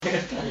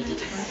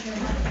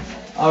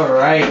All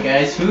right,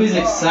 guys. Who's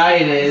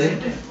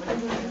excited?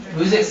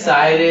 Who's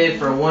excited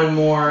for one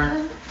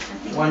more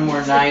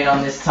night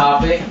on this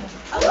topic?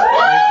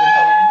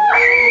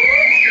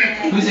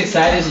 Who's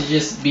excited to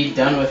just be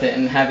done with it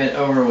and have it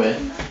over with?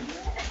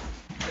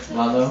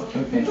 Lalo?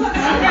 Okay.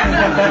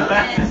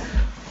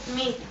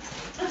 Me.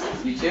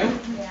 You too?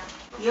 Yeah.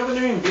 You haven't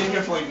even been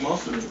here for like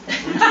most of it.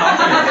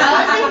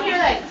 I wasn't here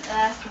like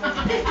last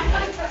month.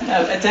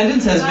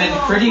 Attendance has been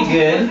pretty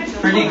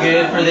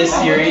good for this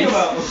series.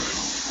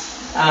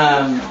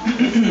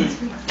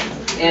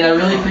 And I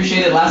really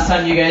appreciate it. Last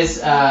time you guys,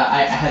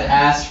 I had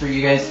asked for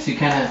you guys to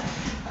kind of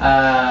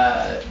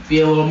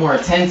be a little more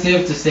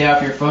attentive, to stay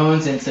off your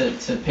phones and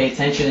to pay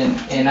attention,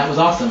 and that was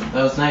awesome.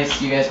 That was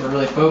nice. You guys were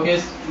really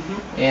focused,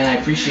 and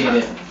I appreciate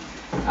it.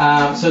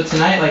 So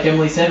tonight, like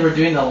Emily said, we're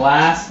doing the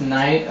last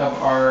night of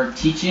our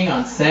teaching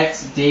on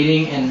sex,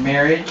 dating, and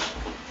marriage.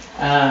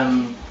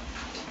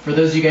 For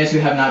those of you guys who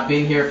have not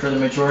been here for the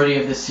majority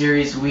of the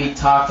series, we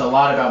talked a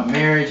lot about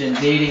marriage and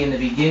dating in the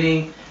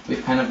beginning.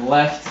 We've kind of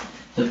left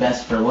the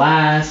best for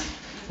last.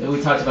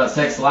 We talked about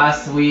sex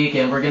last week,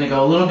 and we're going to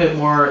go a little bit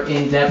more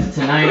in depth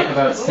tonight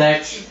about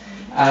sex.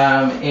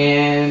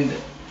 And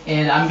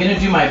I'm going to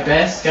do my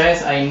best,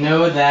 guys. I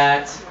know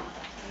that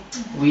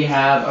we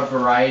have a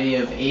variety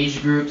of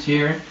age groups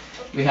here.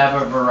 We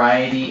have a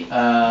variety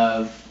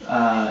of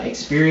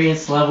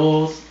experience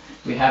levels.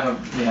 We have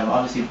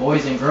obviously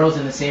boys and girls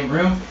in the same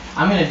room.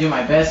 I'm going to do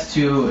my best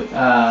to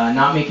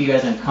not make you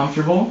guys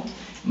uncomfortable,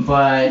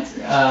 but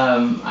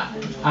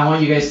I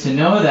want you guys to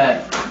know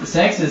that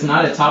sex is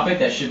not a topic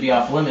that should be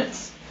off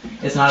limits.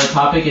 It's not a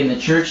topic in the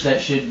church that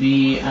should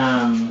be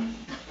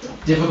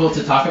difficult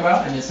to talk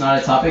about, and it's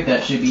not a topic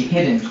that should be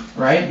hidden,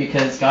 right?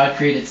 Because God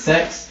created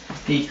sex.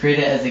 He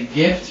created it as a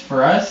gift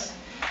for us,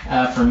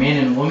 for man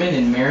and woman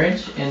in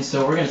marriage, and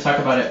so we're going to talk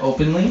about it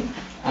openly.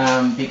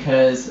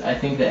 Because I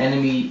think the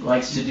enemy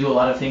likes to do a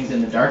lot of things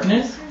in the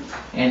darkness,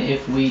 and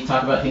if we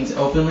talk about things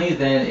openly,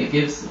 then it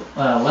gives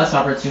less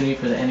opportunity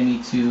for the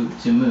enemy to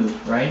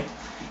move, right?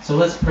 So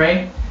let's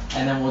pray,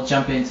 and then we'll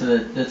jump into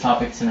the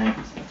topic tonight.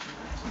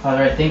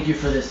 Father, I thank you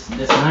for this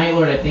night,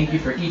 Lord. I thank you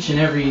for each and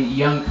every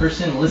young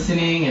person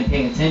listening and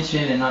paying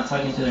attention and not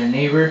talking to their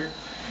neighbor.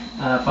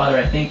 Father,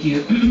 I thank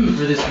you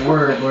for this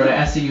word, Lord. I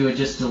ask that you would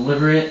just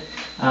deliver it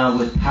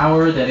with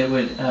power, that it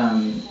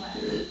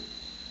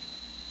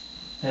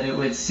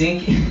would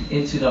sink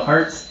into the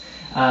hearts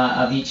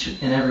of each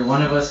and every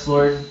one of us,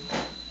 Lord.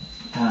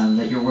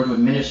 That your word would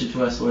minister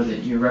to us, Lord.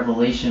 That your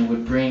revelation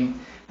would bring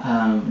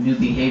new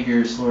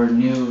behaviors, Lord,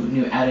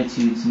 new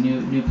attitudes,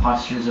 new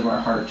postures of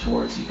our heart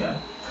towards you, God.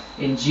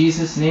 In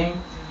Jesus'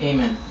 name,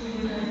 amen.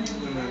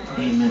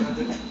 Amen.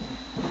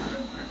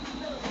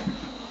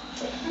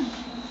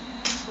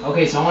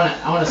 Okay, so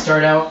I want to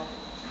start out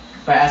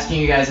by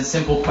asking you guys a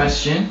simple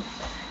question.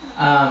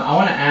 I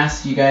want to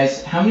ask you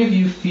guys, how many of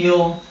you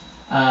feel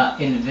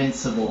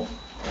invincible?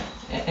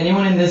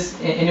 Anyone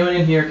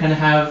in here kind of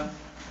have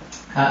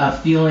a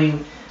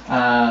feeling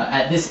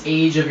at this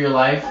age of your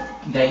life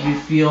that you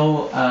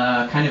feel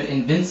kind of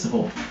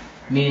invincible,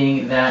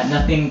 meaning that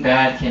nothing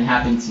bad can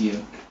happen to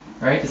you,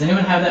 right? Does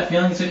anyone have that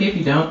feeling? It's okay if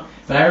you don't,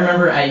 but I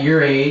remember at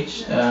your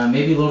age,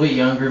 maybe a little bit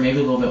younger, maybe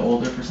a little bit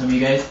older for some of you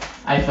guys,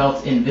 I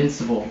felt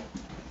invincible,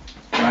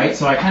 right?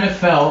 So I kind of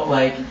felt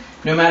like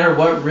no matter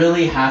what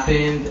really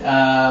happened,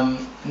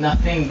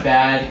 nothing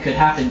bad could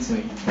happen to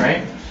me,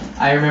 right?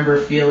 I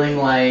remember feeling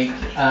like,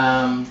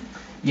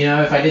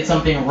 if I did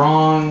something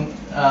wrong,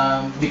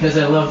 because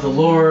I love the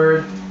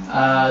Lord,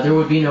 there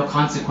would be no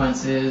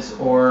consequences,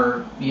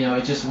 or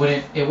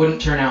it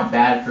wouldn't turn out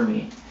bad for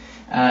me.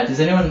 Does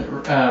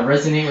anyone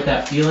resonate with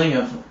that feeling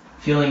of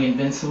feeling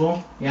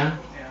invincible? Yeah.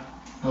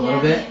 A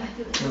little bit.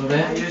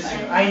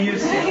 I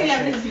used to.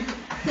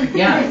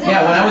 Yeah.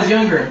 When I was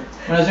younger,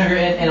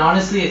 and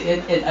honestly,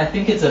 I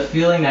think it's a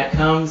feeling that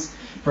comes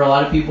for a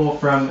lot of people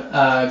from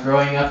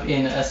growing up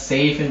in a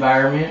safe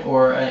environment,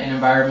 or an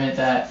environment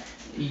that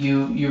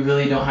you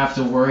really don't have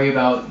to worry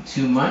about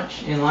too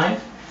much in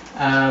life.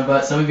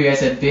 But some of you guys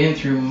have been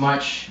through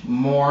much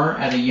more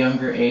at a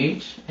younger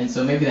age, and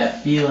so maybe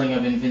that feeling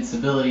of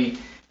invincibility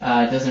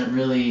doesn't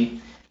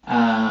really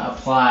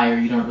apply, or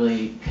you don't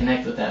really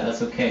connect with that.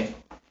 That's okay.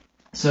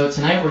 So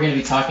tonight we're going to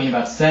be talking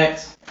about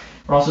sex.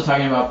 We're also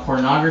talking about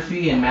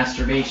pornography and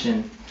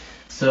masturbation.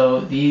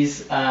 So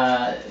these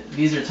are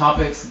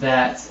topics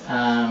that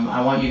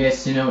I want you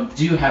guys to know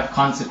do have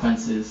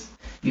consequences.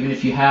 Even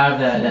if you have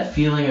that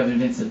feeling of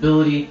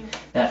invincibility,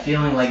 that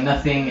feeling like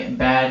nothing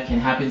bad can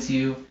happen to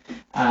you,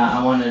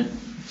 I want to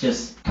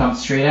just come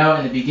straight out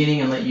in the beginning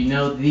and let you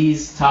know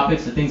these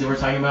topics, the things that we're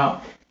talking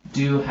about,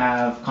 do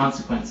have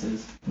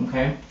consequences.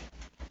 Okay?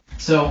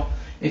 So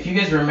if you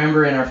guys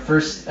remember in our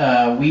first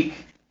week,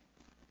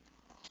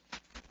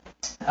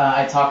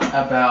 I talked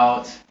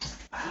about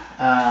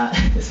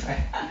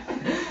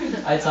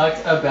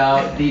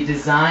the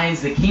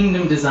designs, the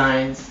kingdom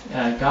designs,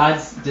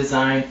 God's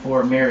design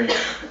for marriage,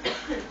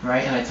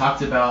 right? And I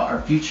talked about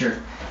our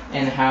future.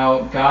 and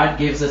how God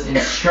gives us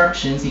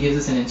instructions. He gives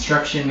us an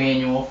instruction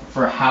manual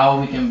for how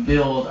we can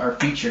build our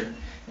future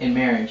in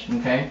marriage,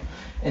 okay?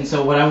 And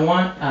so what I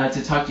want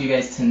to talk to you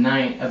guys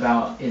tonight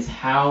about is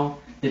how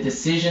the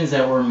decisions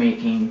that we're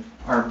making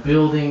are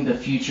building the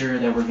future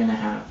that we're going to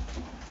have,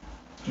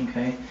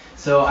 okay?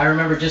 So I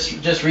remember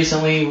just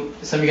recently,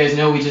 some of you guys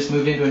know we just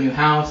moved into a new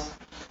house.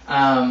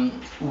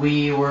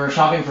 We were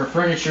shopping for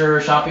furniture,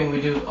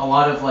 we do a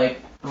lot of like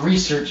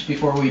research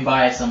before we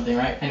buy something,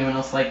 right? Anyone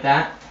else like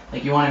that?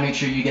 Like you want to make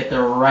sure you get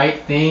the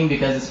right thing,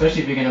 because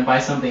especially if you're going to buy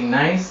something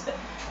nice,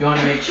 you want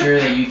to make sure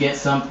that you get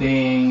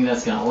something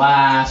that's going to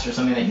last or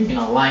something that you're going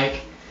to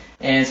like.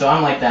 And so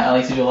I'm like that. I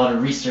like to do a lot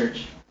of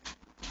research.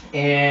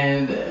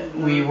 And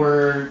we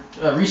were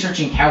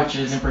researching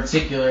couches in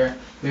particular.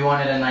 We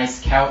wanted a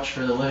nice couch for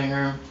the living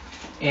room.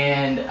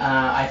 And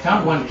I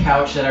found one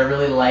couch that I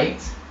really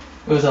liked.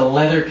 It was a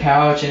leather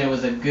couch, and it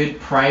was a good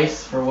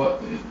price for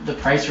what the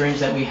price range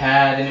that we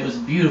had, and it was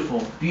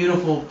beautiful,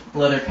 beautiful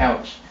leather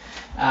couch.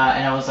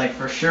 And I was like,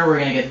 for sure we're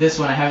going to get this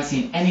one. I haven't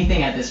seen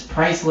anything at this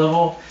price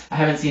level. I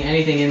haven't seen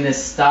anything in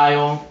this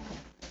style,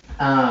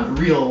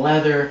 real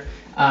leather,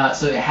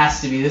 so it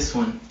has to be this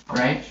one,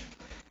 right?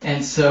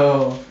 And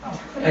so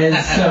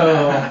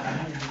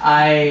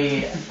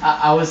I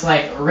was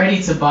like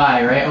ready to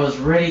buy, right? I was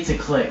ready to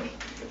click.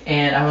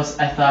 And I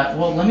thought,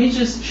 well, let me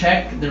just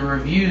check the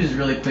reviews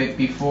really quick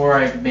before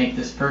I make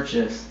this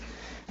purchase.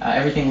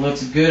 Everything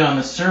looks good on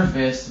the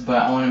surface, but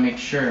I want to make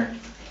sure.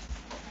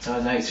 So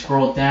as I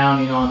scrolled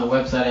down, on the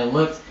website, I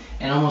looked,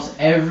 and almost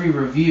every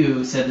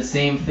review said the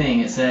same thing.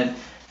 It said,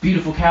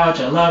 beautiful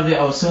couch, I loved it,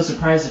 I was so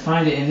surprised to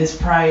find it in this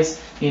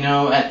price, in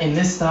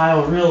this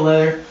style, real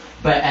leather.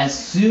 But as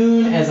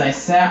soon as I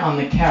sat on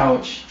the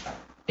couch,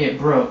 it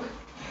broke.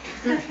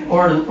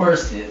 Or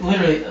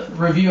literally,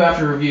 review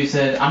after review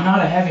said, I'm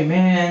not a heavy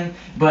man,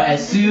 but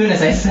as soon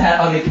as I sat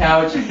on the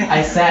couch,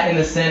 I sat in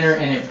the center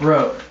and it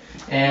broke.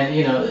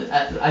 And,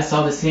 I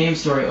saw the same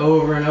story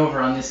over and over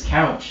on this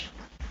couch.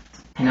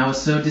 And I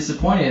was so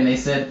disappointed. And they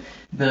said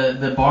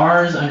the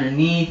bars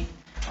underneath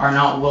are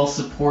not well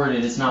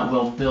supported. It's not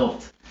well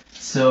built.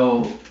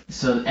 So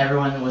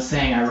everyone was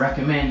saying, I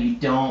recommend you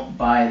don't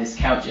buy this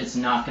couch. It's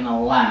not going to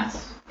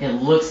last. It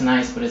looks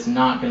nice, but it's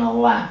not going to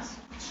last.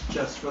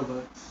 Just for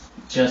looks.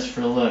 Just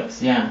for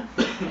looks, yeah.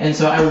 And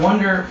so I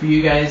wonder for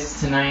you guys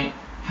tonight,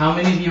 how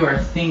many of you are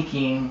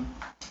thinking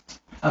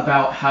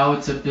about how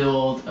to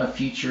build a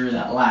future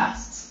that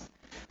lasts?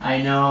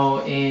 I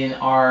know in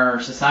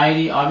our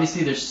society,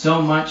 obviously, there's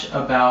so much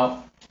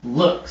about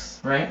looks,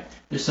 right?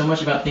 There's so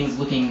much about things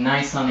looking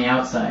nice on the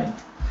outside.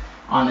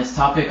 On this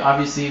topic,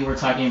 obviously, we're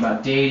talking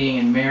about dating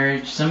and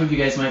marriage. Some of you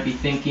guys might be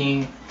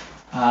thinking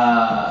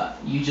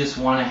you just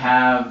want to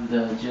have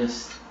the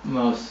just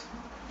most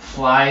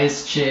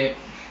flyest chick.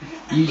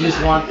 You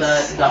just want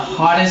the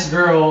hottest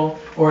girl,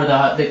 or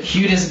the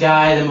cutest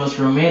guy, the most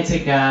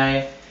romantic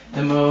guy,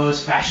 the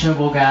most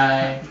fashionable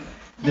guy,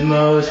 the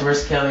most,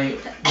 where's Kelly?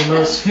 The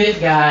most fit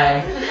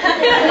guy.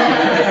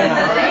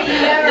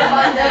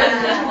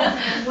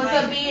 With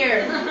a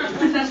beard.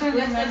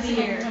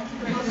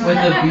 With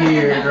the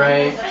beard,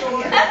 right?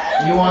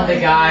 You want the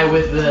guy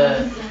with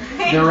the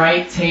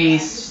right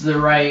taste,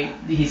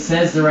 he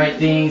says the right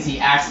things, he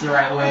acts the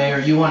right way, or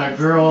you want a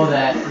girl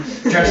that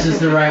dresses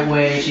the right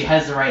way, she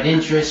has the right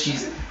interests,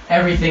 she's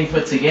everything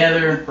put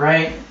together,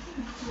 right?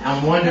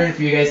 I'm wondering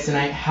for you guys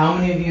tonight, how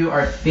many of you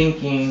are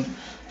thinking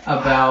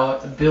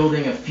about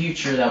building a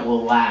future that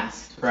will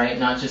last, right?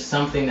 Not just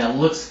something that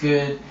looks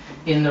good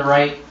in the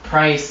right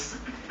price,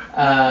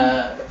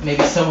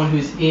 maybe someone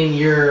who's in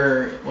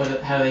your,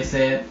 how do they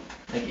say it?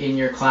 Like in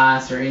your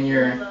class or in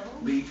your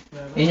league.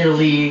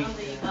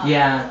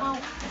 Yeah.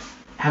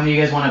 How many of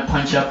you guys want to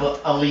punch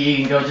up a league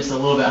and go just a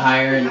little bit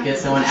higher and get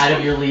someone out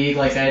of your league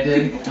like I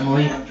did,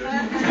 Emily?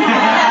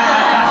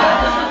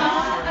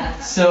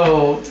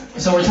 So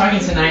we're talking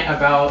tonight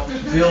about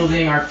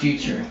building our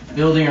future.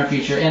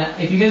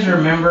 And if you guys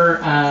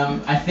remember,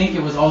 I think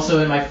it was also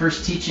in my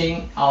first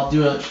teaching, I'll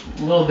do a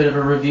little bit of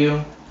a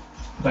review,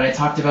 but I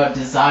talked about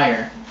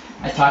desire.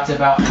 I talked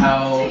about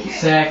how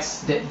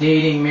sex,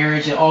 dating,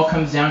 marriage, it all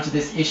comes down to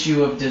this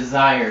issue of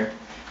desire,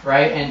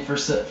 right? And for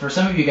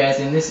some of you guys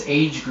in this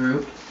age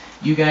group,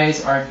 you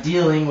guys are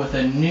dealing with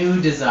a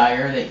new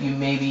desire that you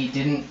maybe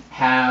didn't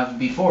have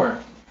before.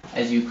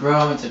 As you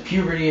grow into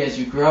puberty, as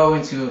you grow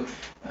into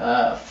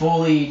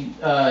fully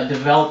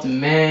developed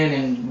men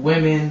and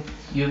women,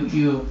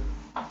 you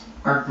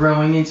are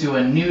growing into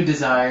a new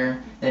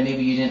desire that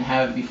maybe you didn't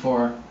have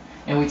before.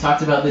 And we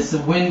talked about this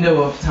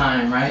window of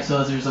time, right?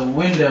 So there's a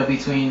window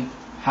between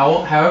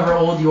however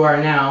old you are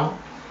now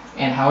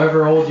and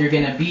however old you're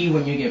going to be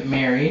when you get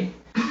married.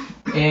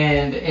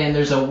 And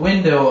there's a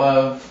window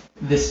of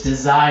this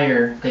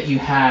desire that you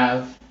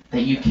have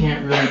that you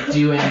can't really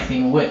do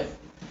anything with,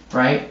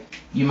 right?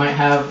 You might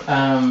have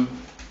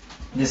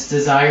this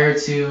desire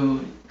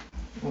to...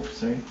 Oops,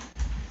 sorry.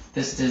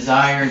 This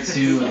desire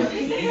to...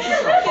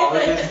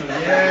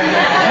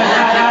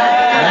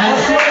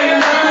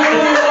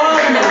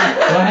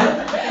 What?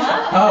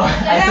 Oh,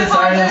 I said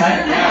sorry.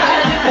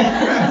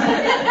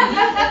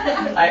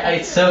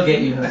 I so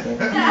get you, Jose.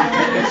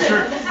 It's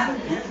true.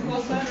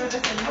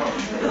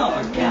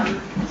 Yeah.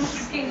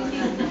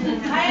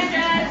 Hi,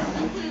 Andres.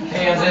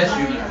 Hey, Andres,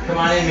 come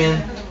on in, man.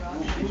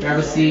 Grab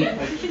a seat.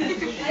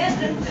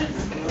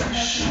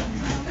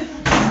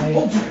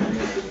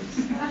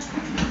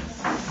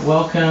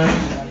 Welcome.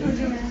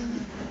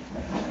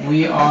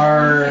 We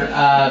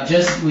are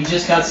we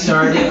just got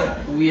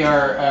started. We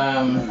are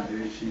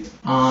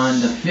on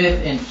the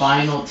fifth and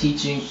final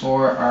teaching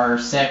for our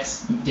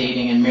sex,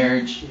 dating, and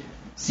marriage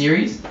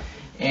series,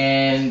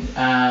 and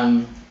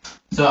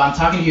so I'm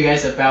talking to you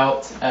guys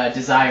about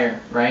desire,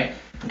 right?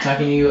 I'm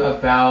talking to you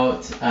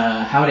about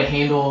how to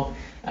handle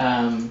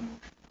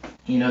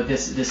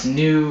this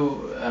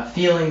new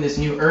feeling, this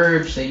new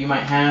urge that you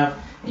might have,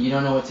 and you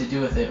don't know what to do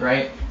with it,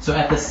 right? So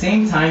at the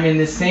same time, in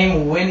the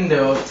same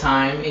window of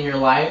time in your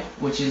life,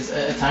 which is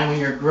a time when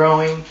you're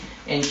growing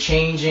and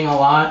changing a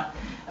lot,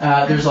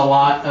 there's a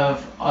lot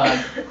of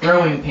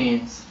growing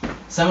pains.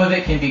 Some of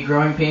it can be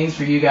growing pains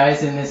for you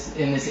guys in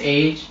this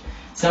age.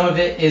 Some of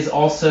it is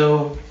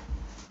also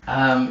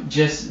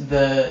just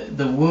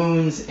the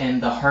wounds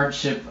and the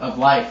hardship of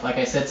life. Like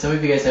I said, some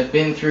of you guys have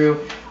been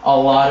through a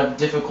lot of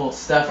difficult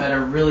stuff at a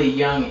really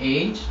young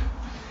age,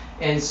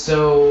 and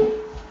so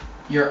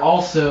you're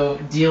also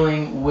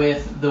dealing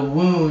with the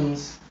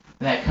wounds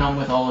that come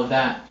with all of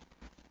that.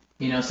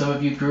 You know, some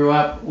of you grew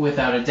up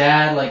without a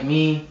dad like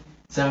me.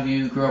 Some of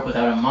you grew up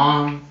without a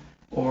mom,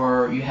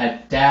 or you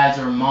had dads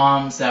or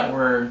moms that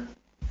were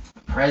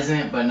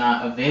present but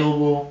not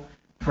available,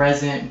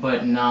 present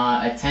but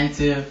not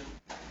attentive.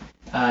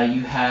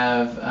 You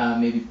have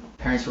maybe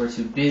parents who are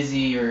too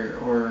busy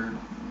or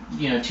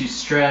too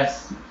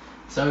stressed.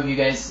 Some of you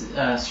guys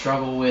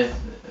struggle with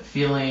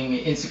feeling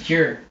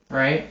insecure,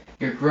 right?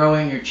 You're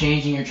growing, you're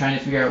changing, you're trying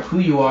to figure out who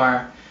you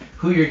are,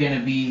 who you're going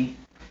to be.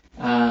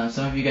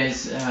 Some of you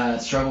guys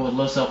struggle with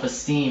low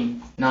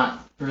self-esteem,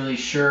 not really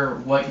sure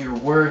what you're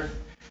worth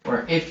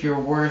or if you're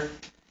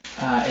worth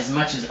as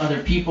much as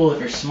other people, if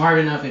you're smart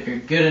enough, if you're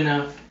good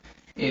enough,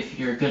 if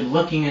you're good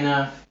looking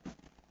enough.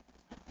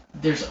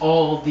 There's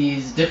all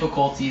these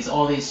difficulties,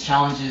 all these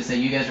challenges that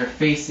you guys are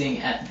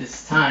facing at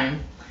this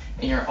time,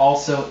 and you're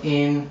also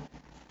in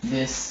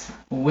this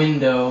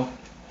window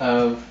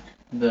of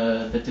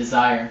the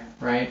desire,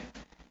 right?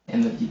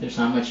 And there's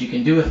not much you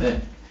can do with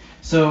it.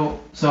 So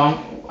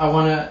I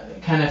want to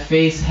kind of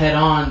face head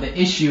on the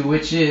issue,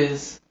 which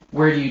is,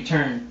 where do you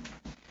turn?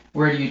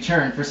 Where do you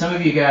turn? For some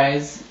of you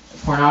guys,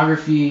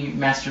 pornography,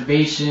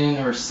 masturbation,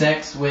 or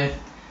sex with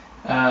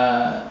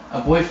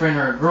a boyfriend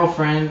or a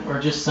girlfriend or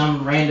just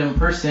some random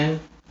person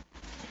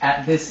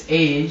at this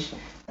age,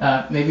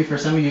 maybe for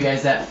some of you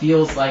guys that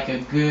feels like a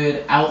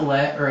good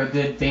outlet or a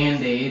good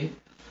band-aid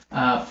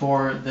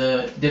for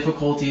the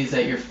difficulties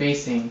that you're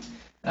facing,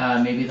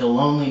 maybe the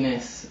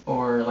loneliness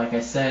or, like I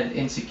said,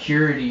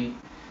 insecurity,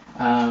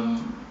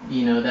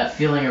 that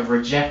feeling of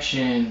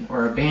rejection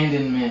or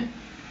abandonment,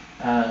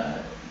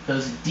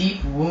 those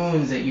deep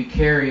wounds that you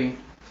carry.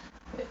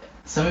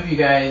 Some of you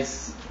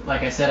guys,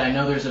 like I said, I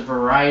know there's a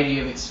variety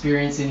of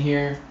experience in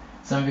here.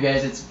 Some of you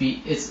guys, it's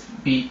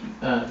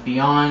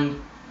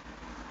beyond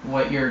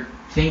what you're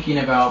thinking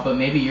about, but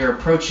maybe you're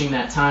approaching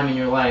that time in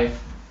your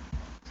life.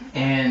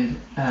 And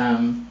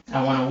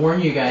I want to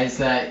warn you guys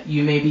that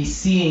you may be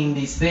seeing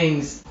these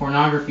things,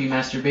 pornography,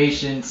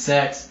 masturbation,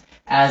 sex,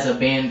 as a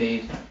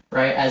band-aid,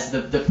 right? As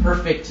the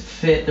perfect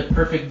fit, the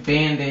perfect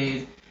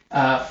band-aid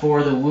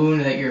for the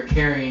wound that you're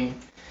carrying.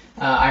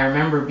 I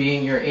remember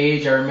being your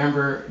age. I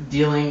remember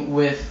dealing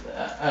with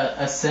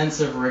a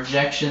sense of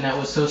rejection that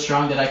was so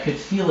strong that I could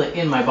feel it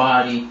in my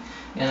body.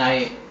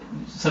 And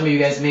some of you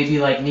guys may be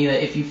like me,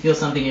 that if you feel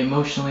something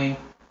emotionally,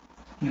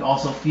 you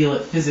also feel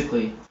it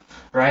physically,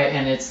 right?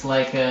 And it's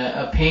like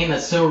a pain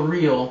that's so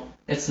real.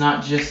 It's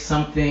not just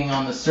something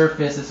on the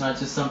surface. It's not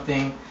just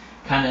something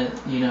kind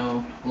of,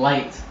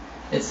 light.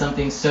 It's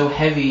something so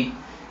heavy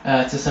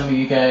to some of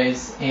you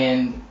guys.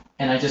 And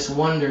I just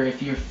wonder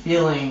if you're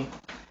feeling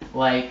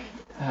like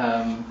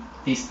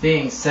these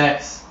things,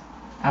 sex,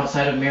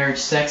 outside of marriage,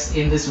 sex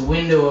in this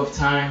window of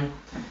time,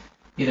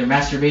 either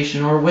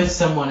masturbation or with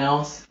someone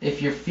else,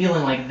 if you're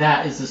feeling like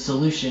that is the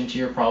solution to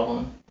your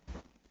problem.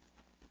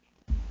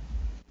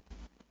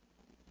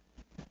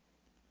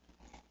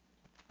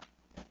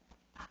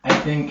 I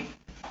think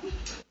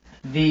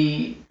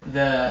the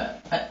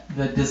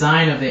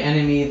design of the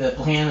enemy, the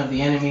plan of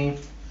the enemy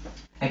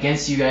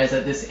against you guys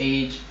at this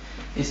age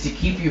is to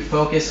keep you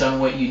focused on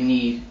what you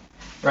need,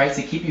 right?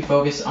 To keep you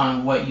focused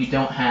on what you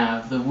don't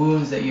have, the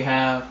wounds that you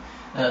have,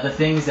 the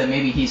things that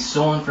maybe he's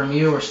stolen from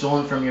you or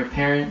stolen from your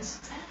parents,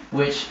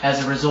 which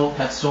as a result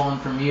have stolen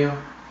from you.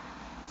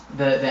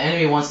 The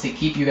enemy wants to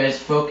keep you guys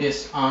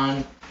focused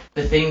on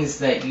the things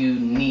that you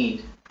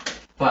need.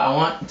 But I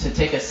want to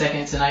take a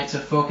second tonight to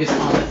focus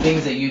on the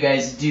things that you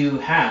guys do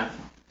have.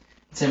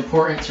 It's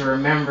important to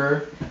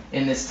remember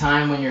in this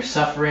time when you're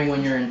suffering,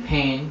 when you're in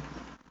pain,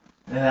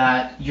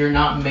 that you're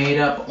not made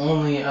up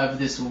only of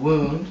this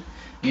wound.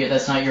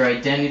 That's not your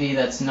identity.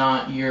 That's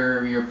not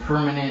your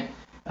permanent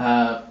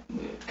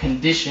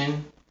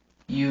condition.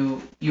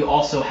 You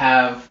also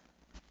have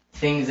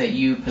things that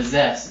you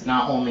possess,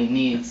 not only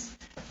needs,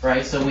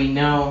 right? So we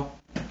know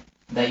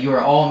that you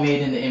are all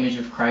made in the image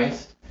of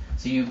Christ.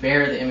 So you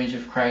bear the image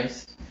of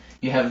Christ.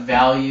 You have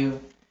value.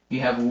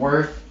 You have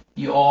worth.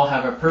 You all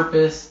have a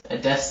purpose, a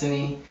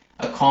destiny,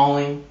 a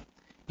calling.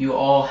 You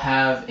all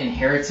have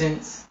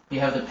inheritance. You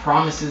have the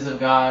promises of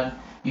God.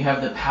 You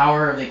have the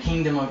power of the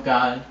kingdom of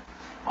God.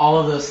 All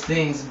of those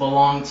things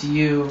belong to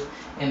you,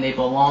 and they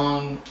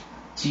belong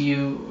to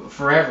you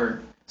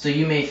forever. So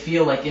you may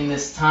feel like in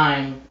this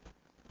time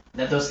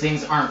that those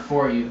things aren't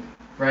for you,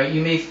 right?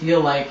 You may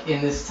feel like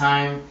in this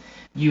time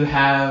you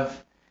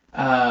have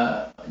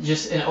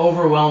just an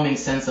overwhelming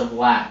sense of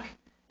lack.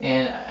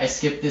 And I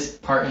skipped this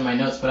part in my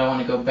notes, but I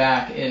want to go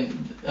back.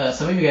 And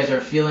some of you guys are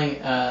feeling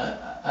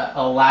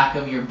a lack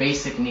of your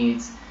basic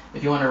needs.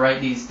 If you want to write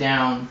these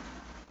down,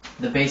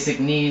 the basic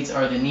needs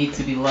are the need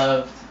to be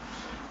loved,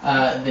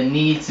 the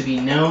need to be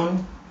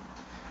known,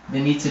 the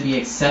need to be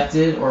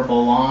accepted or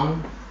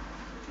belong,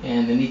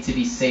 and the need to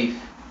be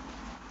safe.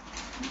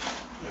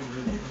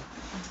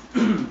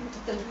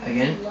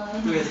 Again?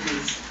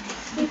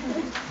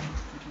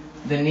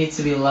 The need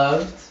to be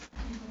loved,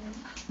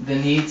 the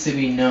need to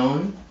be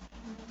known,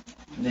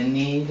 the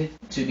need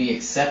to be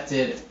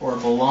accepted or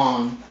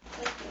belong,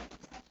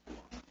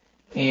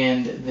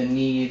 and the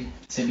need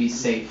to be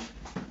safe.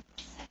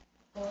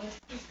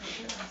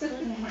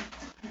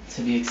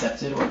 To be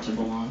accepted or to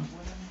belong.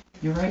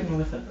 You're writing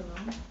with it.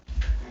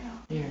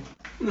 Here.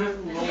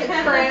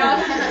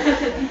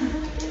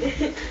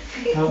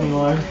 Help me,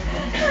 Lord.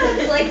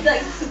 It's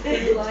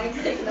like lines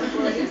taking up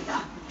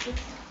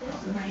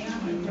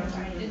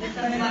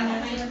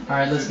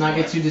Alright, let's not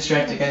get too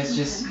distracted, guys.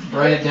 Just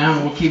write it down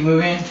and we'll keep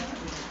moving.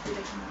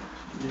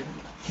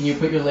 Can you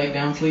put your leg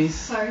down, please?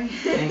 Sorry.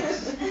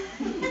 Thanks.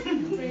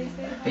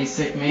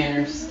 Basic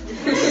manners.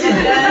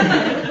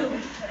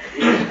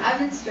 I've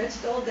been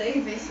stretched all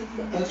day,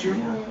 basically. That's your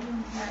Yeah.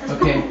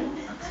 Okay.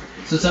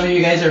 So some of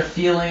you guys are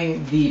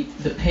feeling the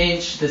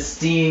pinch, the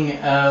sting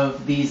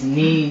of these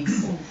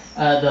needs,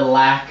 the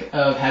lack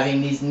of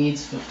having these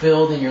needs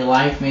fulfilled in your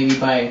life, maybe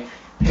by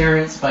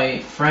parents, by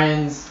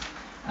friends.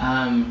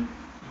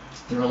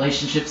 The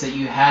relationships that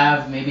you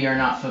have maybe are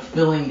not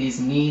fulfilling these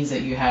needs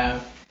that you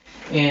have.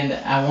 And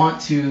I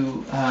want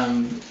to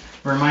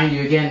remind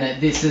you again that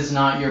this is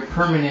not your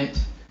permanent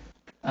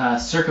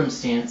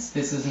circumstance.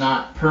 This is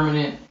not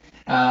permanent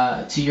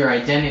to your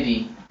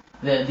identity.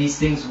 That these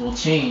things will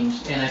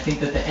change. And I think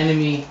that the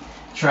enemy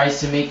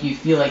tries to make you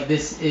feel like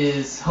this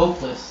is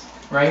hopeless,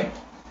 right?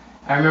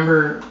 I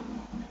remember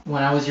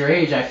when I was your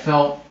age, I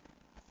felt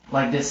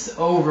like this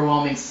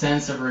overwhelming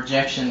sense of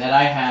rejection that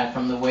I had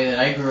from the way that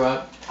I grew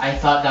up. I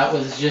thought that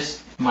was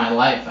just my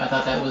life. I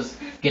thought that was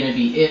going to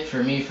be it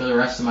for me for the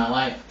rest of my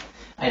life.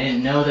 I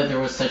didn't know that there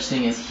was such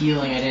thing as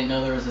healing. I didn't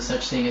know there was a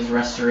such thing as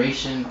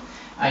restoration.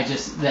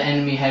 The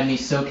enemy had me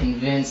so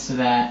convinced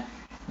that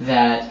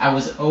I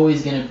was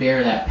always going to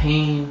bear that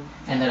pain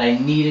and that I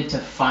needed to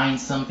find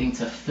something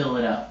to fill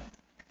it up.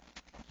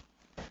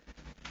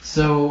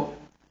 So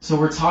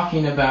we're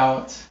talking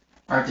about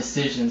our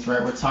decisions,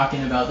 right? We're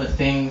talking about the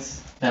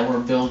things that we're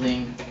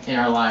building in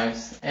our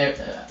lives.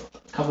 A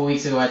couple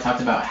weeks ago I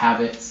talked about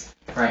habits,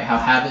 right? How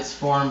habits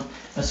form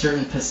a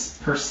certain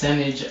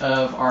percentage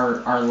of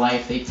our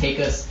life. They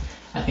take us,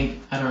 I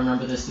don't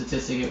remember the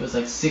statistic, it was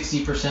like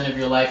 60% of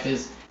your life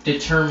is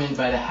determined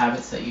by the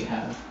habits that you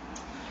have.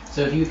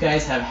 So if you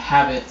guys have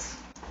habits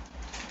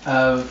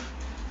of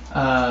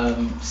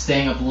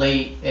staying up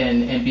late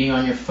and being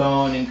on your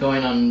phone and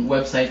going on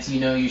websites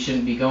you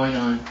shouldn't be going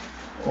on,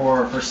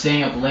 or for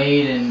staying up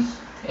late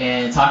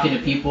and talking to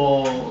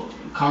people,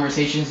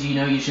 conversations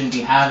you shouldn't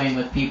be having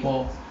with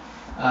people,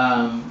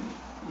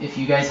 if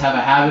you guys have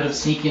a habit of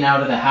sneaking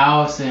out of the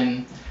house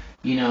and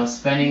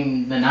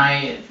spending the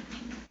night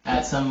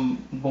at some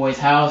boy's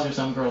house or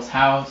some girl's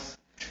house,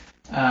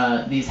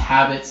 these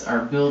habits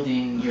are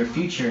building your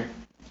future.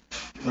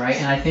 Right,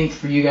 and I think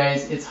for you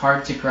guys, it's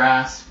hard to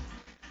grasp.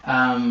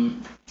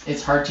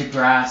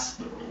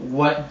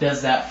 What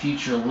does that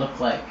future look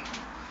like?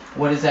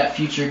 What is that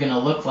future going to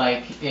look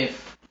like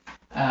if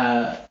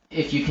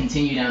you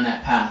continue down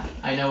that path?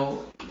 I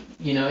know,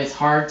 it's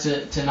hard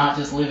to not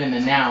just live in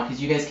the now,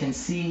 because you guys can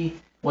see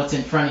what's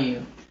in front of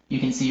you. You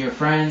can see your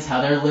friends,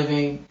 how they're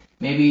living.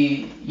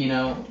 Maybe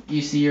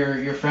you see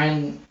your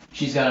friend,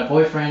 she's got a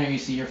boyfriend, or you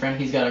see your friend,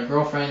 he's got a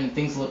girlfriend, and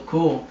things look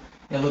cool.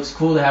 It looks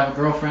cool to have a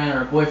girlfriend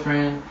or a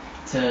boyfriend,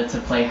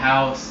 to play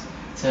house,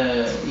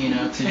 to do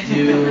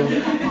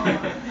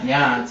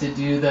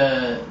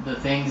the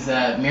things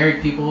that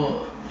married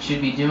people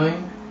should be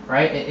doing,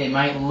 right? It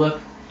might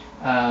look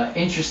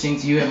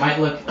interesting to you. It might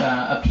look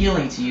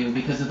appealing to you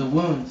because of the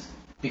wounds,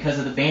 because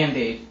of the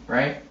Band-Aid,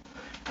 right?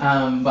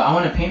 But I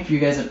want to paint for you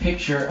guys a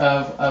picture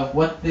of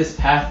what this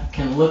path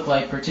can look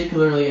like,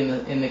 particularly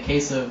in the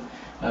case of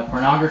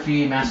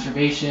pornography,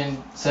 masturbation,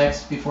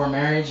 sex before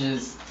marriage.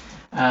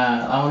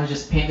 I want to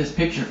just paint this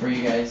picture for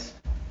you guys.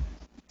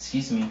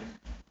 Excuse me.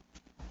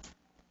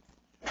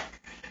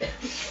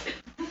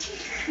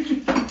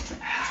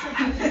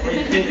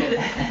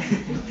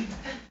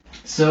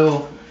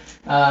 So,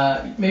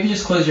 maybe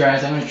just close your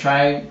eyes. I'm going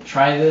to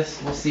try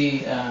this. We'll see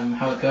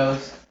how it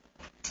goes.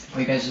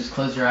 You guys just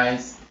close your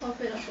eyes.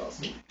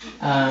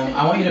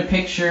 I want you to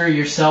picture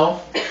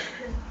yourself.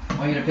 I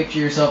want you to picture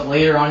yourself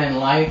later on in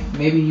life.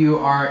 Maybe you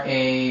are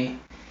a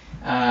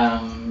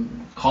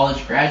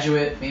college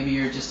graduate. Maybe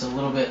you're just a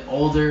little bit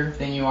older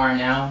than you are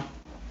now.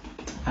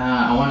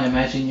 I want to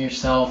imagine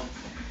yourself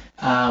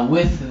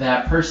with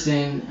that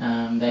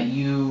person that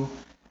you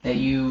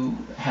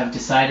have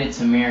decided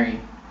to marry.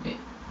 It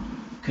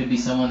could be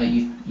someone that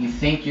you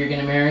think you're going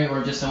to marry,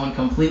 or just someone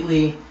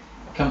completely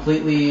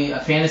a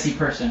fantasy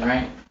person,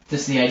 right?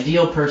 Just the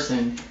ideal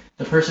person,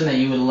 the person that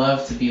you would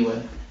love to be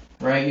with,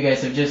 right? You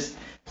guys have just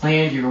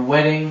planned your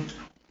wedding.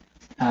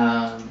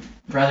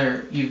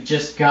 Rather, you've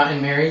just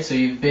gotten married, so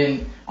you've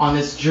been on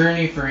this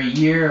journey for a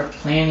year of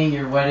planning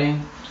your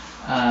wedding.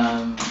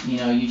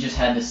 You just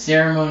had the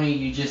ceremony,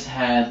 you just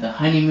had the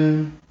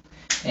honeymoon,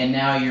 and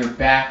now you're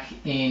back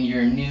in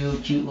your new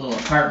cute little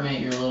apartment,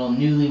 your little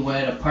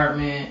newlywed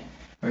apartment,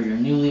 or your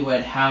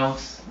newlywed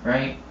house,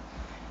 right?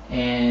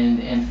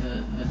 And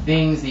the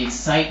things, the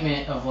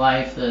excitement of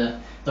life, the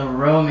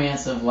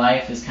romance of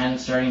life is kind of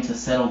starting to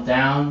settle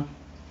down.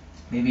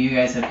 Maybe you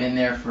guys have been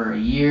there for a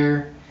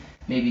year,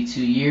 maybe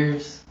 2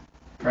 years,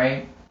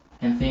 right?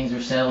 And things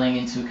are settling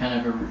into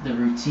kind of the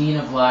routine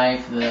of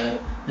life, the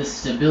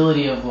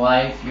stability of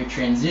life. You're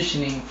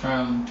transitioning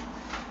from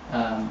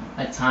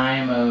a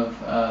time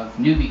of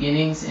new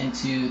beginnings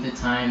into the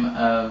time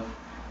of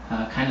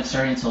kind of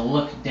starting to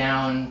look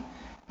down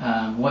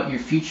what your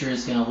future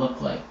is going to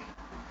look like.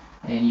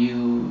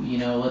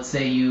 And let's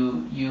say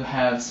you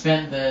have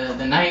spent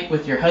the night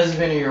with your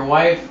husband or your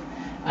wife,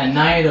 a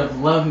night of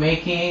love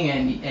making,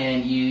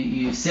 and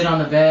you sit on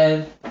the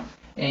bed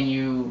and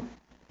you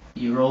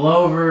roll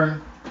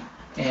over,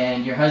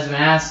 and your husband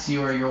asks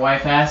you or your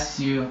wife asks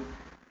you,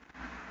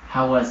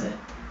 how was it?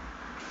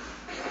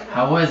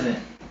 How was it?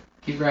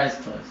 Keep your eyes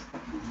closed.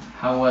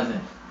 How was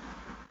it?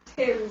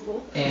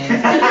 Terrible.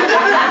 And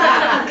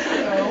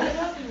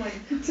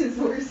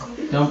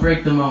don't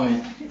break the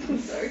moment. I'm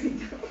sorry.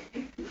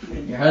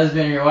 Your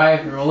husband or your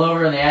wife roll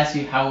over and they ask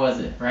you, how was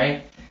it,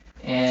 right?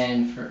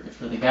 And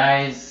for the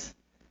guys,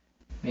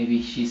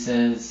 maybe she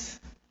says,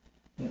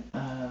 it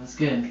was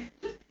good.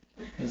 It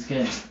was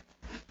good.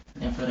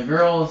 And for the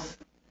girls,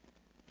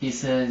 he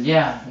says,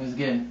 yeah, it was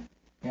good.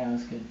 Yeah, it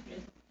was good.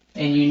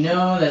 And you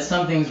know that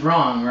something's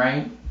wrong,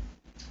 right?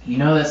 You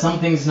know that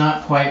something's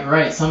not quite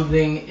right.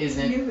 Something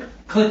isn't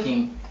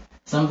clicking.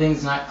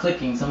 Something's not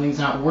clicking. Something's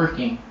not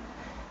working.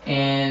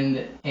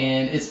 And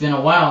it's been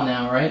a while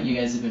now, right? You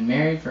guys have been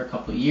married for a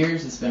couple of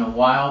years. It's been a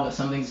while, but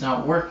something's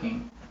not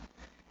working.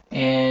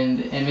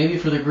 And maybe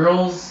for the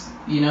girls,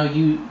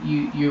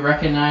 you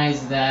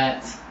recognize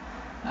that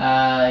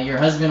your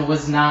husband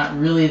was not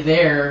really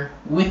there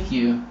with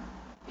you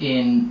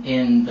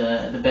in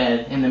the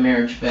bed, in the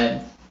marriage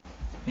bed.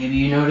 Maybe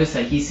you notice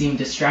that he seemed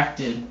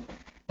distracted,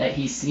 that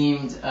he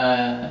seemed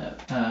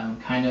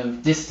kind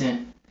of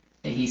distant,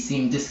 that he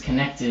seemed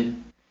disconnected.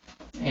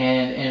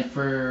 And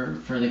for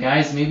the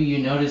guys, maybe you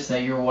notice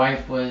that your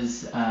wife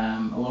was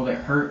a little bit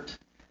hurt,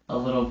 a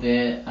little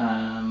bit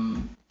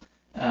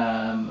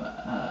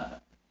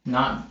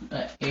not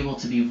able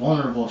to be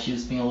vulnerable. She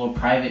was being a little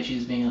private. She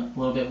was being a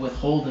little bit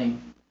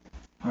withholding.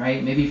 All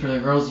right. Maybe for the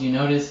girls, you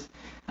notice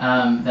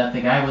that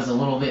the guy was a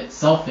little bit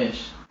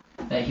selfish,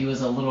 that he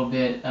was a little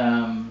bit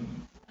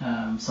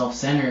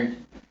self-centered.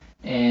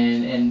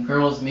 And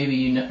girls,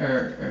 maybe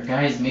or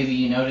guys, maybe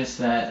you notice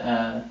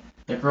that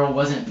the girl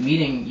wasn't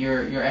meeting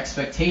your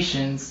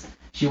expectations.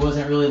 She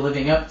wasn't really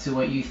living up to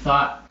what you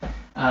thought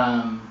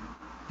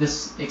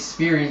this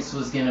experience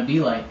was going to be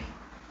like.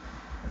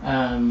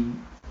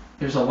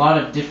 There's a lot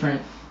of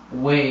different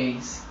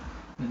ways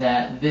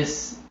that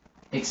this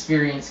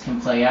experience can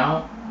play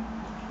out.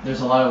 There's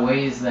a lot of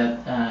ways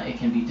that it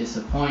can be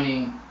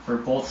disappointing for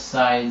both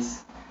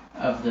sides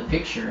of the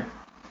picture.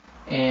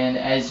 And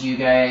as you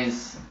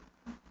guys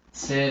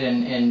sit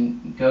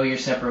and go your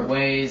separate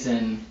ways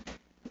and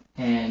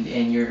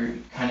you're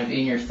kind of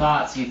in your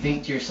thoughts, you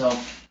think to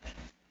yourself,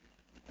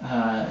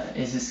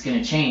 is this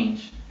going to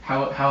change?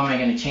 How am I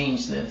going to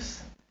change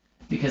this?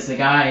 Because the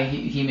guy,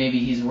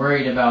 he's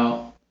worried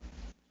about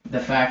the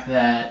fact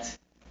that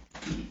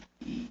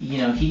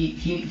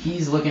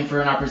he's looking for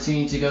an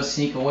opportunity to go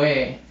sneak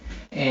away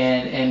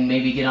and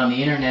maybe get on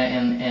the internet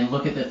and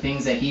look at the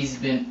things that he's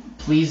been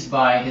pleased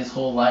by his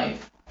whole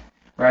life,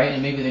 right?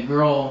 And maybe the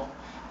girl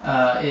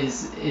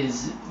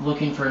is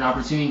looking for an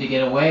opportunity to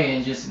get away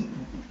and just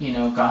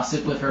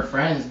gossip with her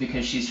friends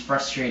because she's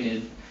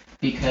frustrated,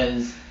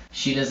 because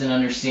she doesn't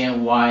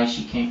understand why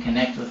she can't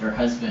connect with her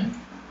husband,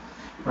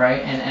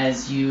 right? And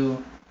as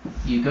you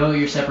go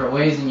your separate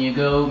ways and you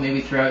go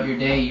maybe throughout your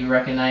day, you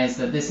recognize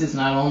that this is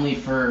not only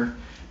for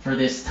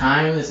this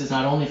time, this is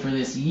not only for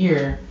this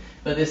year,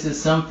 but this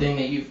is something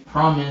that you've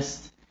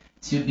promised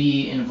to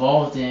be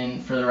involved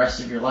in for the rest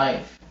of your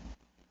life.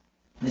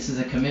 This is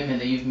a commitment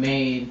that you've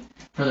made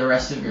for the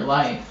rest of your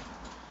life.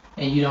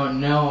 And you don't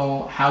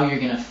know how you're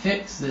going to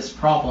fix this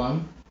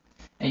problem,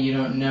 and you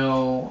don't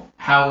know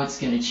how it's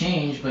going to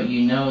change, but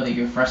you know that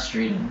you're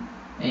frustrated,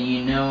 and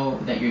you know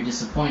that you're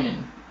disappointed,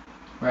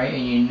 right?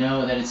 And you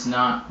know that it's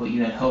not what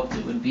you had hoped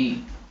it would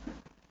be.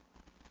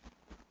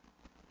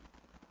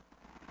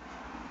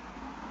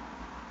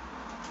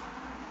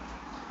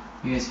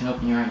 You guys can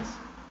open your eyes.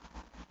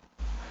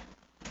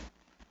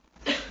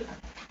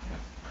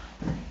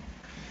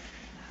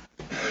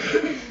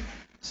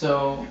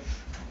 So,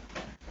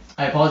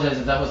 I apologize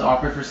if that was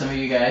awkward for some of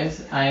you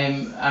guys.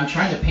 I'm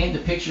trying to paint the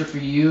picture for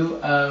you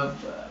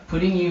of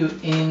putting you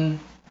in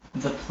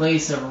the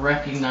place of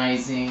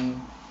recognizing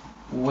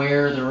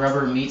where the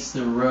rubber meets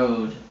the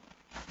road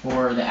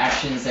for the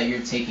actions that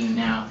you're taking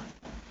now.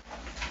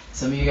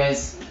 Some of you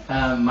guys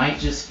might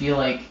just feel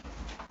like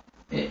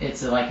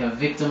it's like a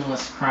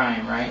victimless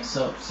crime, right?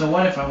 So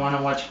what if I want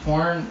to watch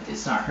porn?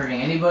 It's not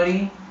hurting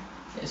anybody.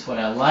 It's what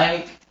I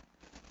like.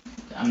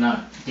 I'm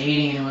not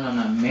dating anyone. I'm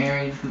not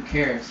married. Who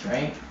cares,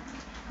 right?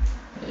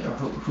 Or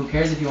who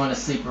cares if you want to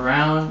sleep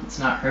around? It's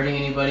not hurting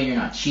anybody. You're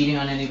not cheating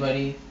on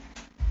anybody.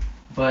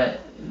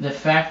 But the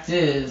fact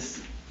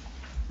is,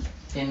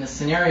 in the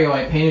scenario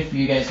I painted for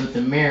you guys with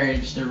the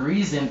marriage, the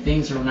reason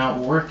things are not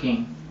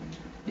working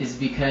is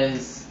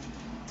because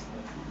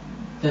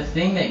the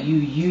thing that you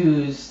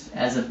used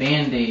as a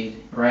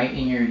Band-Aid, right,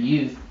 in your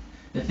youth,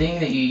 the thing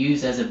that you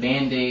used as a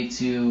Band-Aid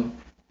to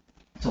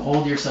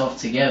hold yourself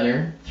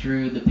together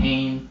through the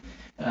pain,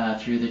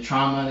 through the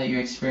trauma that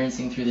you're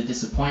experiencing, through the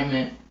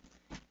disappointment,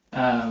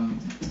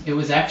 it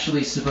was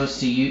actually supposed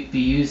to be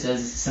used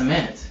as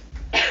cement.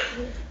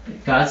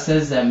 God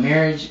says that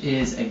marriage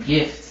is a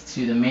gift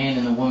to the man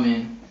and the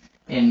woman,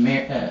 and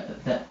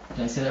did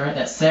I say that right?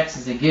 That sex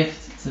is a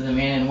gift to the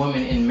man and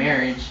woman in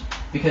marriage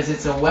because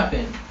it's a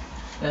weapon.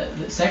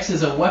 Sex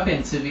is a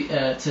weapon to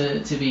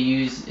be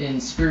used in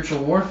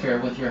spiritual warfare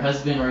with your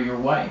husband or your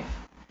wife,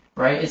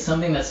 right? It's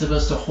something that's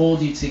supposed to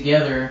hold you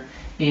together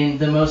in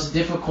the most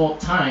difficult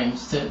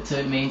times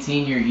to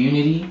maintain your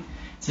unity,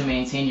 to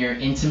maintain your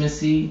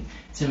intimacy,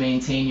 to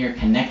maintain your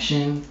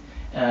connection.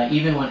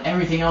 Even when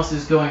everything else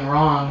is going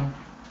wrong,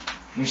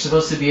 you're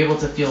supposed to be able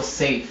to feel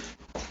safe,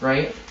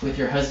 right, with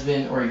your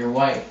husband or your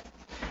wife.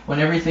 When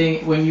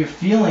you're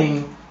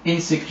feeling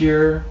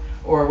insecure,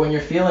 or when you're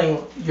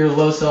feeling your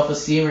low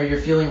self-esteem, or you're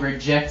feeling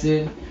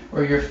rejected,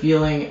 or you're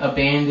feeling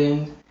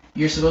abandoned,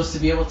 you're supposed to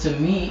be able to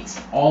meet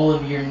all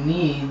of your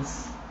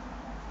needs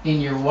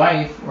in your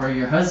wife or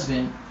your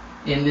husband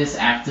in this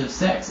act of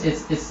sex.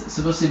 It's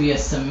supposed to be a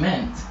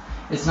cement.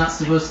 It's not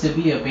supposed to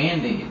be a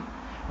Band-Aid.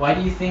 Why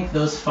do you think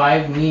those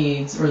 5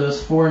 needs or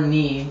those 4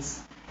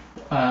 needs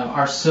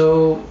are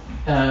so,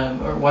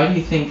 or why do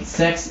you think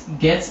sex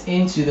gets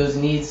into those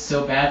needs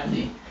so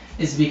badly?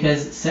 It's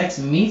because sex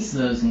meets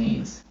those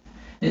needs.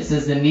 It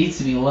says the need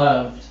to be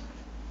loved,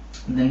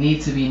 the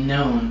need to be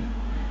known,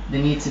 the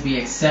need to be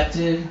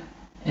accepted,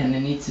 and the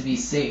need to be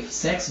safe.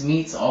 Sex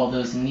meets all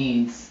those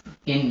needs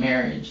in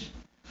marriage.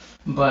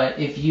 But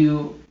if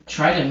you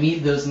try to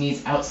meet those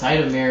needs outside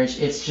of marriage,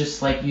 it's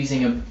just like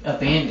using a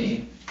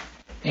Band-Aid.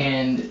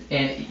 And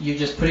you're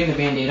just putting the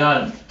Band-Aid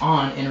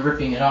on and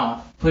ripping it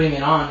off. Putting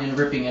it on and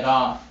ripping it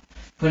off.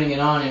 Putting it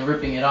on and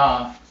ripping it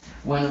off.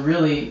 When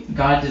really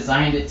God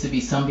designed it to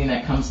be something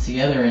that comes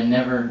together and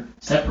never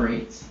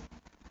separates.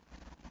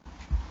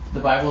 The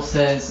Bible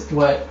says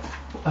what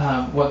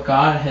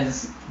God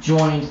has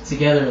joined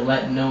together,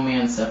 let no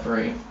man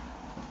separate.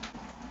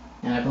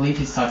 And I believe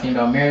he's talking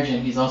about marriage,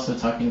 and he's also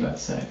talking about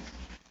sex.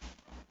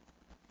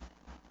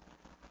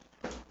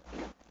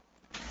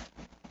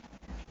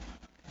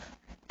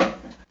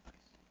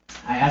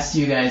 I asked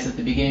you guys at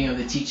the beginning of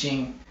the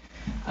teaching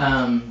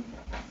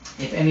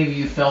if any of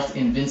you felt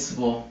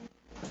invincible,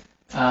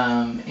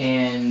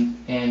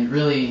 and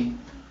really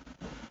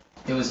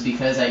it was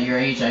because at your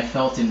age I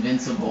felt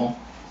invincible.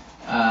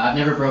 I've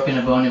never broken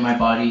a bone in my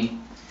body.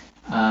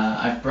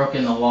 I've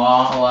broken the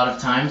law a lot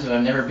of times, but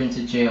I've never been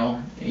to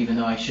jail, even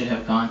though I should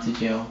have gone to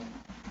jail.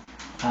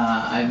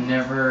 I've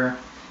never,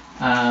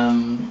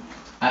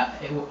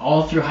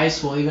 all through high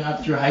school, even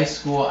up through high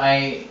school,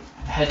 I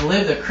had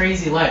lived a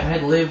crazy life. I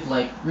had lived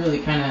like really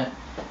kind of,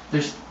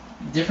 there's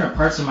different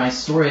parts of my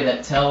story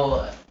that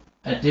tell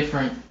a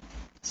different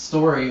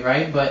story,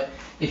 right? But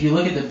if you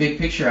look at the big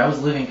picture, I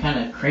was living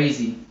kind of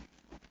crazy,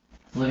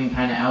 living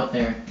kind of out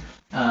there.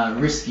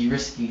 Risky,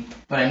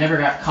 but I never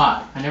got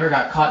caught. I never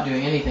got caught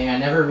doing anything. I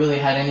never really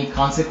had any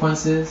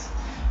consequences.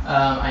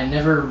 I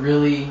never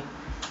really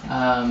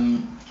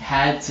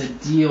had to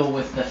deal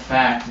with the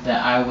fact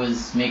that I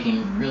was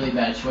making really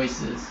bad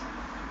choices.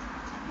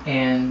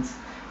 And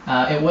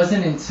it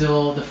wasn't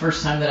until the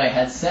first time that I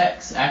had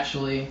sex,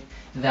 actually,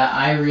 that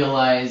I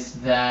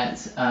realized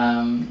that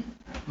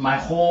my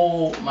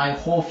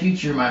whole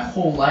future, my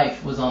whole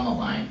life was on the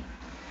line.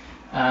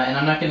 And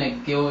I'm not going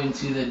to go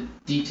into the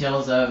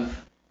details of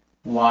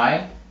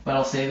why, but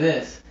I'll say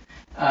this.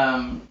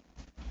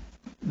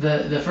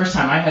 The first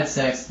time I had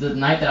sex, the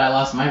night that I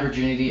lost my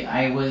virginity,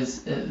 I was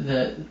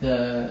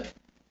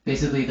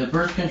basically the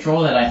birth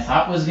control that I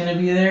thought was going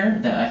to be there,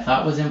 that I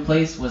thought was in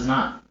place, was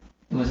not.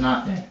 It was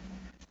not there.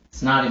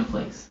 It's not in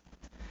place.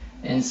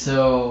 And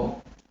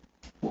so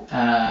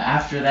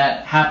after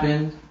that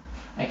happened,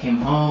 I came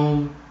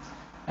home.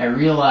 I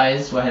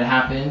realized what had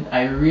happened.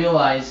 I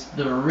realized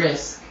the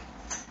risk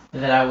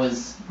that I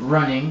was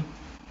running.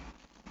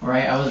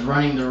 Right, I was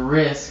running the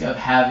risk of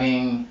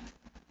having,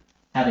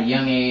 at a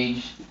young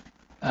age,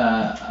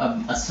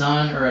 a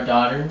son or a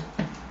daughter.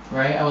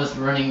 Right, I was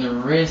running the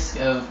risk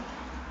of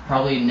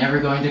probably never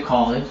going to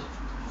college.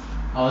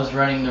 I was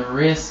running the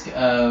risk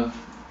of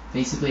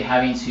basically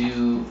having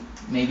to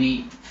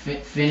maybe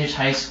finish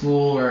high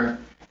school, or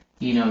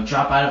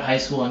drop out of high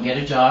school and get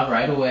a job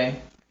right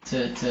away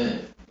to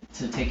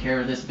take care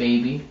of this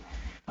baby.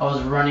 I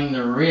was running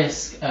the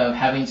risk of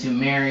having to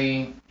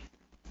marry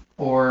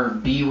or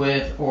be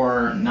with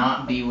or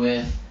not be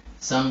with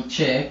some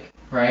chick,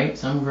 right?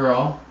 Some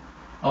girl.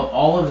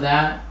 All of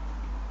that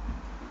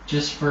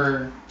just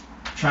for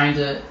trying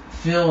to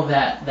fill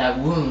that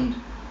wound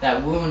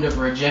of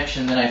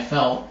rejection that I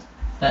felt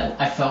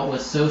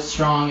was so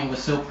strong and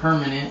was so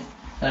permanent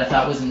that I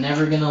thought was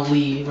never going to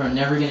leave or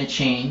never going to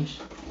change.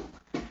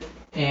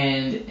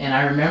 And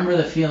I remember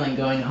the feeling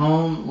going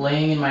home,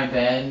 laying in my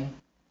bed.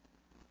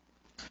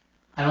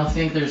 I don't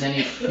think there's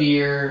any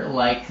fear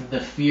like the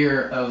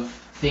fear of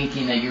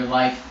thinking that your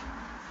life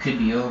could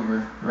be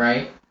over,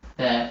 right?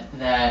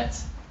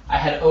 That I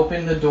had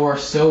opened the door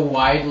so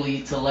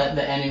widely to let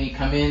the enemy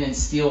come in and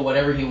steal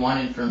whatever he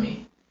wanted from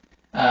me.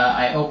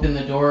 I opened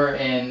the door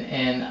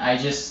and I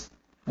just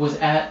was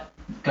at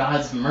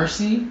God's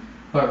mercy,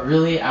 but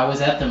really I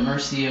was at the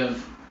mercy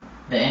of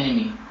the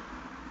enemy,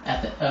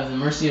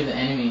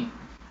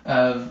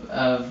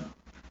 of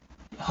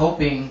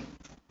hoping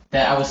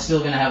that I was still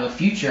going to have a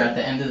future at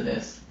the end of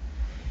this.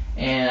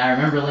 And I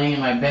remember laying in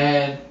my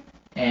bed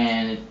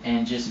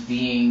and just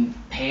being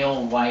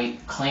pale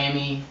white,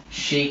 clammy,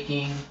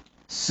 shaking,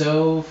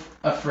 so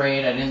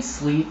afraid I didn't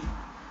sleep,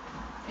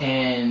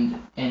 and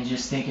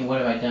just thinking, what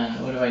have I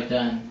done? What have I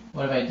done?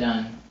 What have I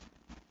done?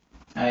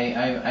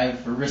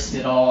 I've risked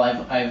it all.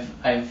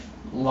 I've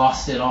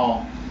lost it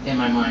all in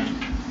my mind.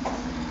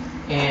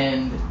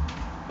 And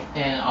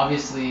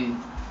obviously,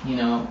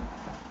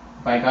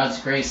 by God's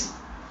grace,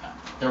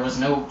 there was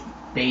no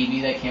baby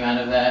that came out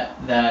of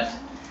that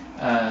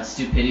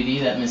stupidity,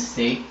 that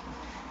mistake.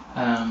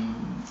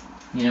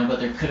 But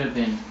there could have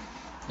been.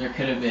 There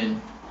could have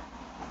been.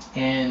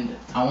 And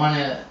I want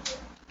to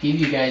give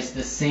you guys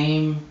the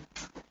same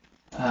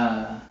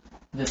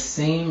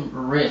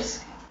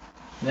risk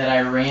that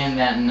I ran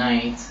that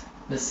night,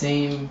 the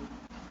same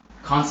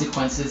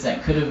consequences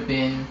that could have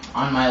been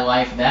on my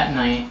life that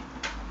night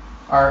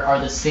are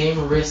the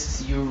same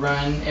risks you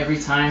run every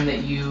time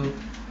that you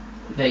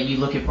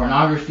look at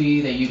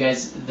pornography, that you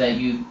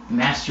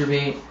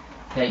masturbate,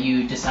 that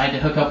you decide to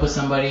hook up with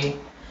somebody.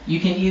 You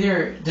can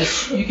either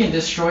you can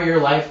destroy your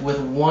life with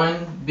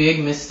one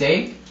big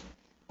mistake,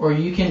 or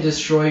you can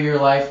destroy your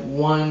life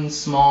one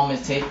small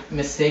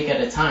mistake at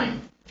a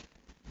time.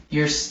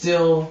 You're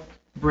still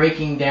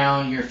breaking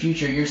down your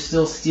future. You're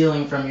still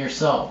stealing from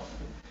yourself.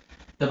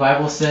 The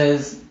Bible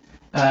says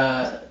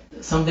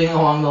something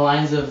along the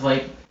lines of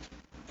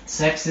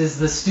sex is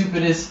the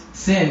stupidest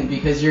sin,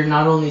 because you're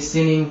not only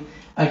sinning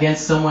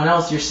against someone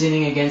else, you're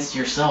sinning against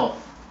yourself.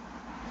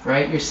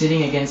 Right? You're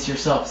sinning against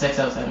yourself. Sex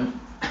outside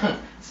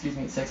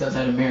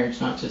of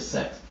marriage, not just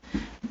sex.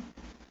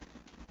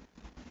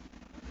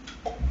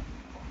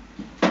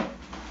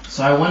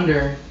 So I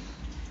wonder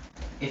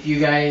if you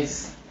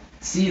guys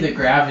see the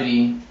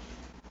gravity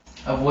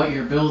of what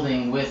you're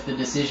building with the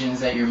decisions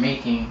that you're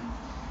making.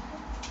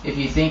 If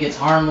you think it's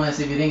harmless,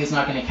 if you think it's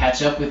not going to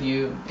catch up with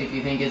you, if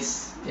you think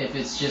if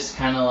it's just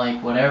kind of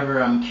like,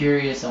 whatever, I'm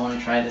curious, I want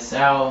to try this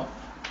out,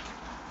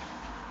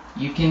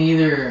 you can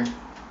either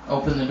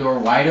open the door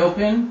wide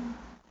open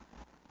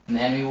and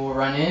the enemy will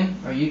run in,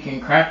 or you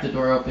can crack the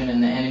door open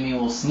and the enemy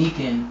will sneak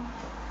in.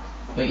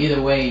 But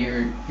either way,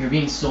 you're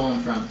being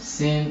stolen from.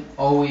 Sin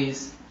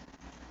always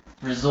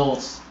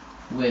results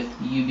with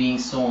you being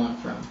stolen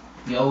from.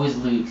 You always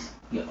lose.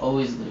 You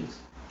always lose.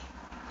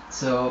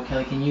 So,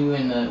 Kelly, can you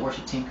and the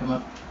worship team come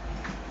up?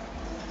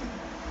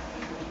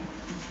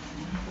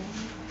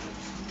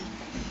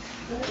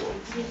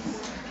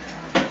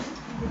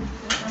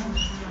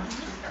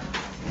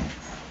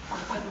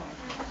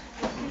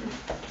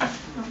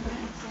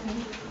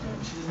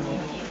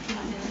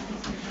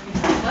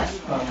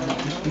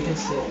 You can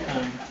sit.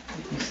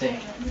 You stay.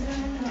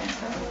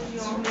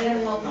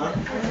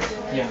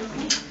 Yeah.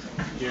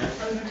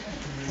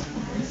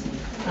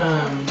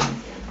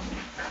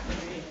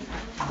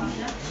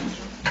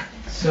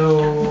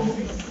 So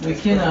we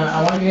can.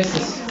 I want you guys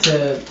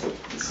to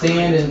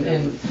stand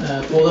and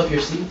fold up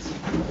your seats.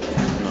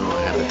 No,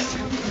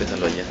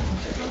 empezalo ya.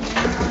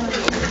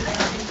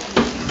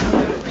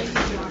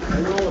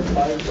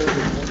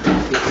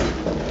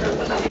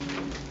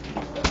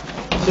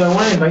 So I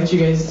want to invite you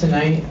guys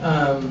tonight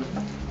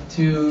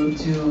to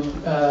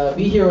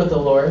be here with the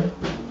Lord.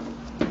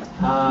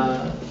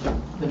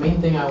 The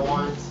main thing I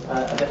want,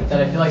 that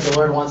I feel like the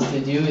Lord wants to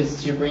do,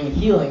 is to bring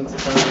healing to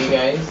some of you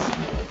guys.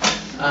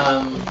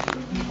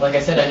 Like I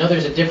said, I know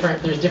there's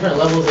different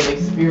levels of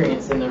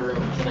experience in the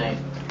room tonight.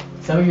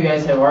 some of you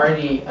guys have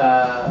already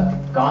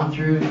gone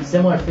through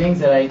similar things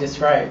that I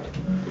described.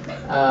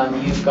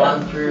 You've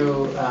gone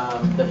through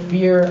the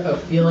fear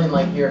of feeling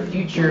like your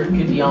future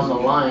could be on the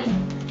line,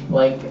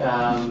 like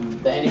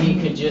the enemy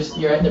could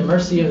you're at the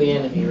mercy of the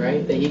enemy,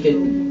 right? That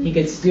he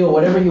could steal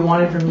whatever he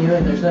wanted from you,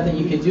 and there's nothing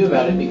you could do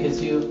about it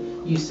because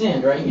you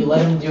sinned, right? You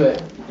let him do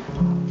it.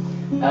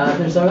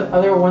 There's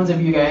other ones of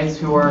you guys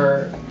who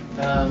are,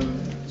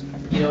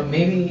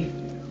 maybe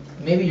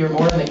you're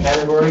more in the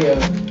category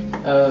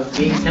of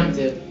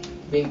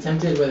being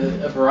tempted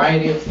with a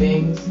variety of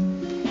things.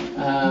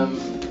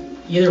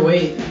 Either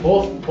way,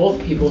 both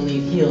people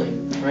need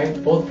healing,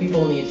 right? Both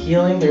people need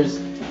healing. There's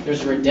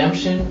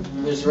redemption,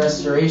 there's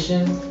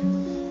restoration,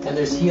 and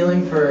there's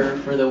healing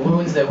for the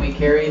wounds that we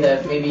carry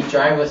that maybe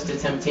drive us to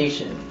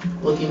temptation,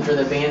 looking for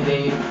the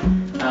Band-Aid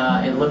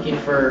and looking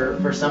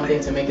for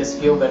something to make us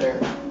feel better.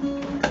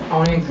 I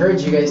want to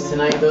encourage you guys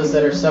tonight, those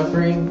that are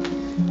suffering,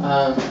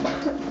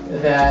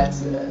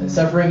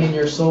 suffering in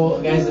your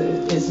soul, guys,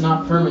 it's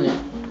not permanent.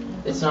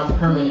 It's not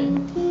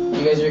permanent.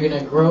 You guys are going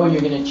to grow,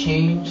 you're going to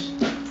change.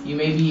 You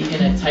may be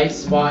in a tight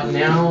spot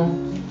now,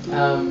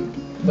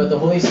 but the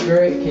Holy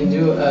Spirit can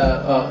do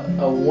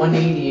a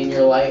 180 in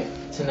your life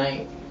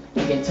tonight.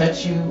 He can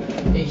touch you,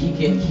 He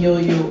can heal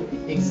you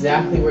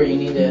exactly where you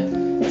need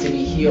to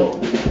be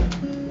healed.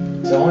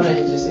 So I want to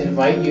just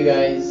invite you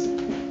guys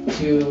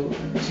to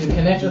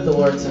connect with the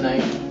Lord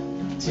tonight,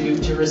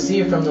 to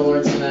receive from the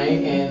Lord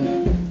tonight,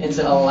 and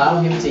to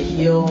allow Him to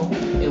heal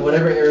in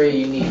whatever area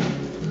you need.